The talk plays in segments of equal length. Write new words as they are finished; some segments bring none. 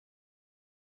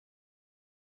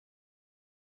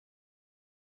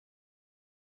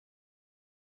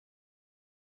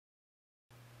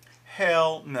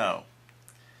Hell no.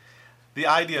 The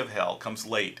idea of hell comes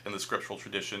late in the scriptural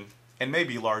tradition and may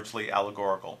be largely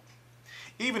allegorical.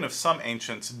 Even if some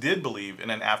ancients did believe in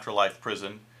an afterlife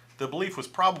prison, the belief was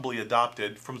probably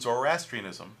adopted from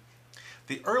Zoroastrianism.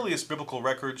 The earliest biblical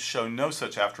records show no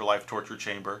such afterlife torture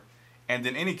chamber, and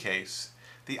in any case,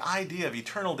 the idea of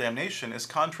eternal damnation is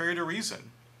contrary to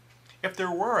reason. If there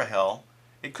were a hell,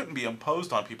 it couldn't be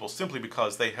imposed on people simply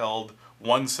because they held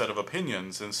one set of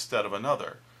opinions instead of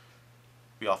another.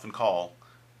 We often call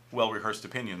well-rehearsed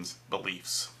opinions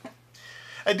beliefs.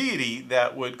 A deity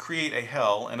that would create a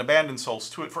hell and abandon souls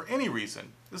to it for any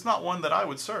reason is not one that I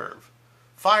would serve.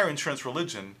 Fire insurance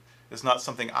religion is not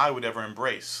something I would ever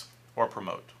embrace or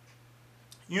promote.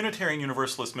 Unitarian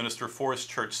Universalist minister Forrest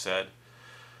Church said,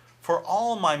 "For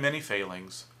all my many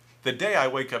failings, the day I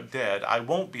wake up dead, I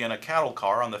won't be in a cattle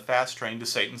car on the fast train to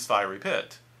Satan's fiery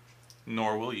pit.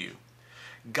 Nor will you.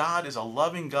 God is a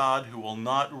loving God who will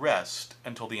not rest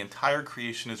until the entire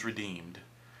creation is redeemed.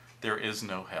 There is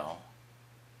no hell."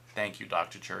 Thank you,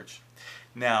 Dr. Church.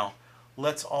 Now,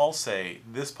 let's all say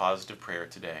this positive prayer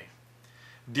today.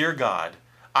 Dear God,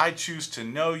 I choose to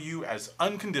know you as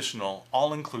unconditional,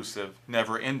 all-inclusive,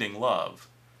 never-ending love.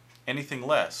 Anything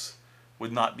less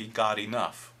would not be God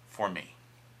enough for me.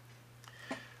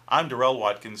 I'm Durrell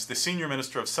Watkins, the Senior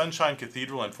Minister of Sunshine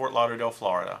Cathedral in Fort Lauderdale,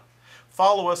 Florida.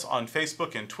 Follow us on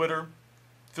Facebook and Twitter.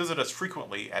 Visit us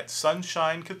frequently at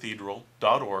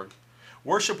sunshinecathedral.org.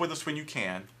 Worship with us when you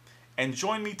can, and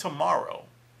join me tomorrow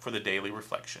for the Daily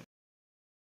Reflection.